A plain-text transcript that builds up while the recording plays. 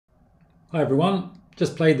Hi everyone,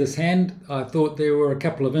 just played this hand. I thought there were a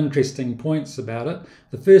couple of interesting points about it.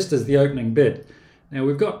 The first is the opening bid. Now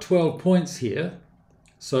we've got 12 points here,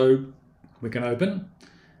 so we can open,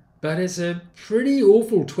 but it's a pretty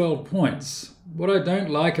awful 12 points. What I don't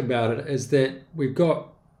like about it is that we've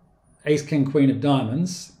got ace, king, queen of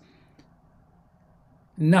diamonds,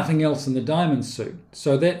 nothing else in the diamond suit.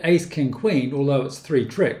 So that ace, king, queen, although it's 3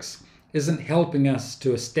 tricks, isn't helping us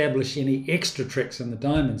to establish any extra tricks in the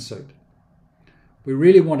diamond suit. We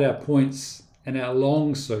really want our points in our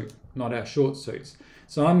long suit, not our short suits.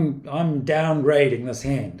 So I'm downgrading this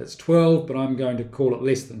hand. It's 12, but I'm going to call it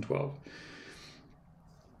less than 12.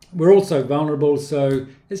 We're also vulnerable, so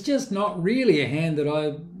it's just not really a hand that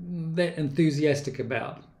I'm that enthusiastic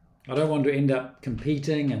about. I don't want to end up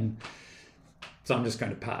competing, and so I'm just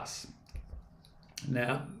going to pass.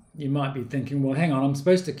 Now, you might be thinking, well, hang on, I'm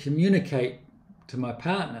supposed to communicate to my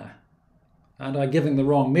partner. Aren't I giving the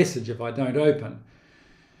wrong message if I don't open?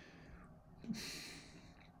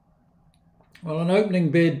 Well, an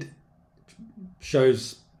opening bid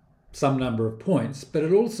shows some number of points, but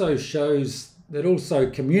it also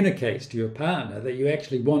communicates to your partner that you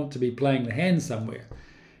actually want to be playing the hand somewhere.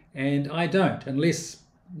 And I don't. Unless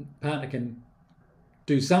partner can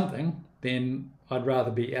do something, then I'd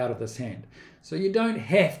rather be out of this hand. So you don't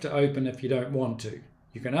have to open if you don't want to.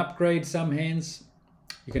 You can upgrade some hands,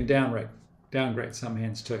 you can downgrade some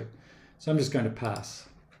hands too. So I'm just going to pass.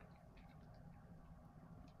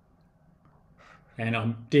 And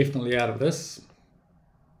I'm definitely out of this.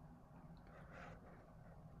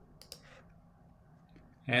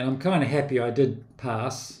 And I'm kind of happy I did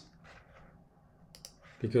pass,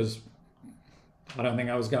 because I don't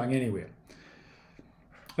think I was going anywhere.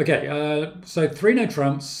 Okay, so 3 no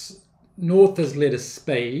trumps. North has led a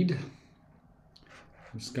spade.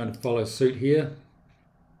 I'm just going to follow suit here.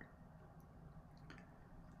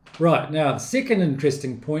 Right, now the second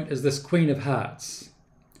interesting point is this queen of hearts.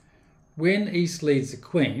 When East leads a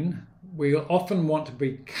queen, we often want to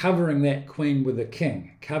be covering that queen with a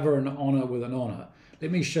king. Cover an honour with an honour.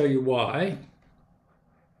 Let me show you why.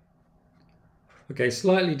 Okay,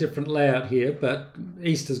 slightly different layout here, but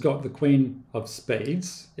East has got the queen of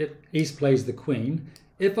spades. If East plays the queen,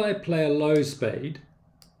 if I play a low spade,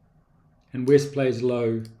 and West plays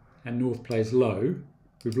low and North plays low,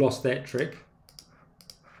 we've lost that trick.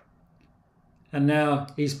 And now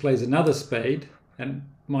East plays another spade, and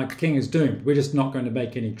my king is doomed. We're just not going to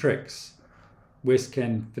make any tricks. West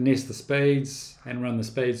can finesse the spades and run the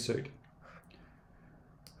spade suit.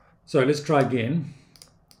 So let's try again.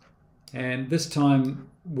 And this time,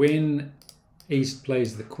 when East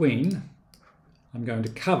plays the queen, I'm going to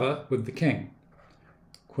cover with the king.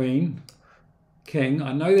 Queen, king.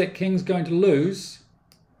 I know that king's going to lose,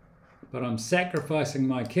 but I'm sacrificing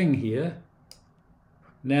my king here.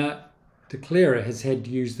 Now, Declarer has had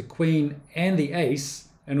to use the queen and the ace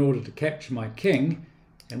in order to capture my king.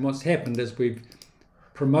 And what's happened is we've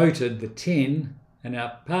promoted the 10 in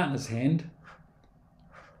our partner's hand.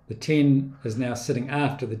 The 10 is now sitting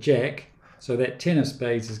after the jack, so that 10 of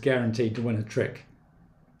spades is guaranteed to win a trick.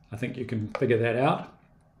 I think you can figure that out.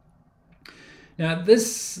 Now the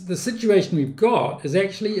situation we've got is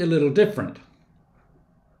actually a little different.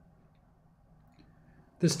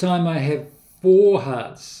 This time I have 4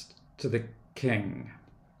 hearts to the king.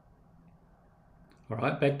 All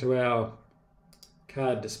right, back to our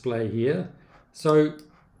card display here. So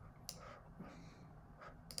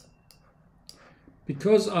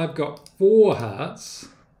because I've got 4 hearts,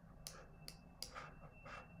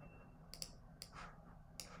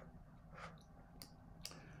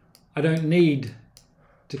 I don't need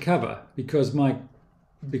to cover, because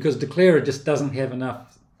Declarer just doesn't have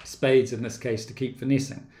enough spades in this case to keep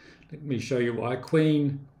finessing. Let me show you why.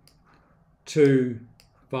 Queen, 2,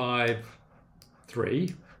 5,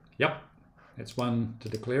 3. Yep, that's 1 to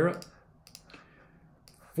Declarer.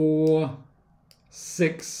 4,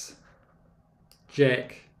 6,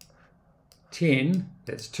 Jack, 10.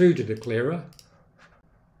 That's 2 to Declarer.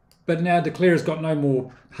 But now Declarer's got no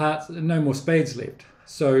more hearts, no more spades left.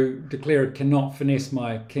 So Declarer cannot finesse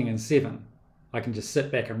my king and 7. I can just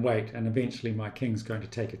sit back and wait, and eventually my king's going to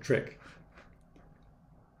take a trick.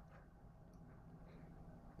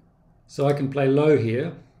 So I can play low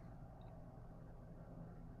here,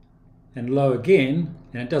 and low again,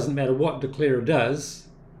 and it doesn't matter what Declarer does.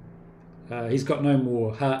 He's got no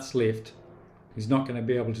more hearts left. He's not going to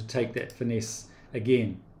be able to take that finesse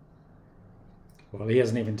again. Well, he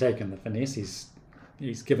hasn't even taken the finesse.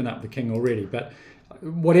 He's given up the king already. But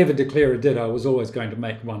whatever Declarer did, I was always going to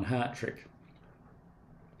make 1 heart trick.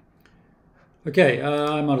 Okay,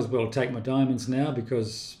 I might as well take my diamonds now,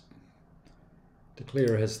 because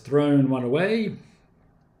Declarer has thrown one away.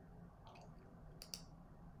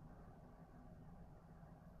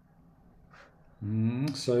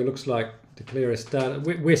 So it looks like Declarer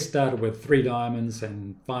West started with 3 diamonds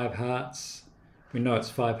and 5 hearts. We know it's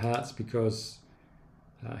 5 hearts because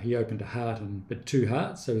he opened a heart and bid 2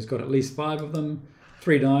 hearts, so he's got at least 5 of them.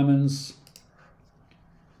 3 diamonds.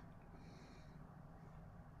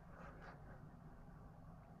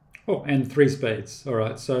 Oh, and 3 spades. All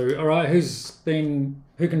right, so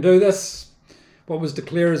who can do this? What was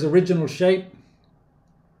Declarer's original shape?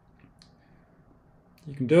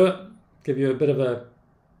 You can do it. Give you a bit of a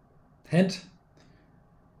hint.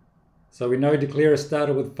 So we know Declarer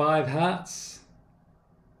started with 5 hearts.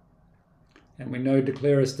 And we know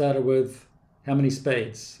Declarer started with how many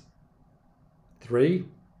spades? 3,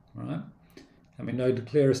 right? And we know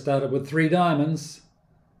Declarer started with 3 diamonds.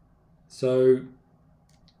 So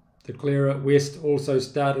Declarer West also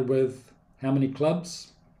started with how many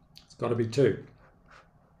clubs? It's got to be 2.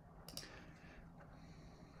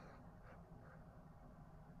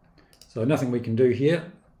 So nothing we can do here.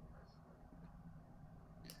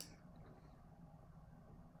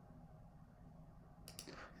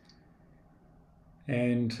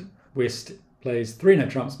 And West plays 3 no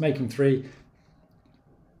trumps, making 3.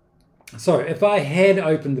 So if I had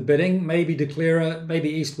opened the bidding, maybe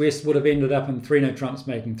East-West would have ended up in 3 no trumps,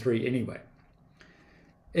 making 3 anyway.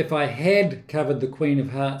 If I had covered the Queen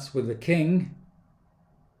of Hearts with the King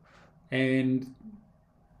and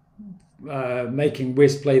making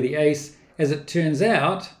West play the Ace, as it turns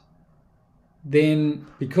out, then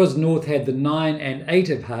because North had the 9 and 8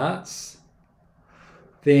 of hearts,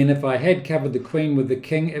 then if I had covered the Queen with the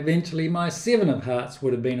King, eventually my 7 of hearts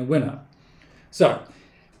would have been a winner. So,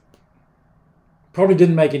 probably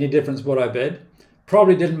didn't make any difference what I bid.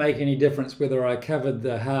 Probably didn't make any difference whether I covered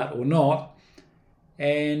the heart or not.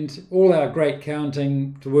 And all our great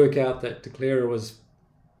counting to work out that Declarer was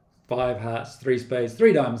 5 hearts, 3 spades,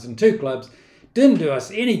 3 diamonds and 2 clubs didn't do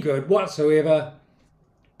us any good whatsoever,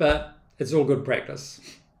 but it's all good practice.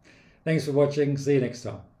 Thanks for watching. See you next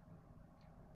time.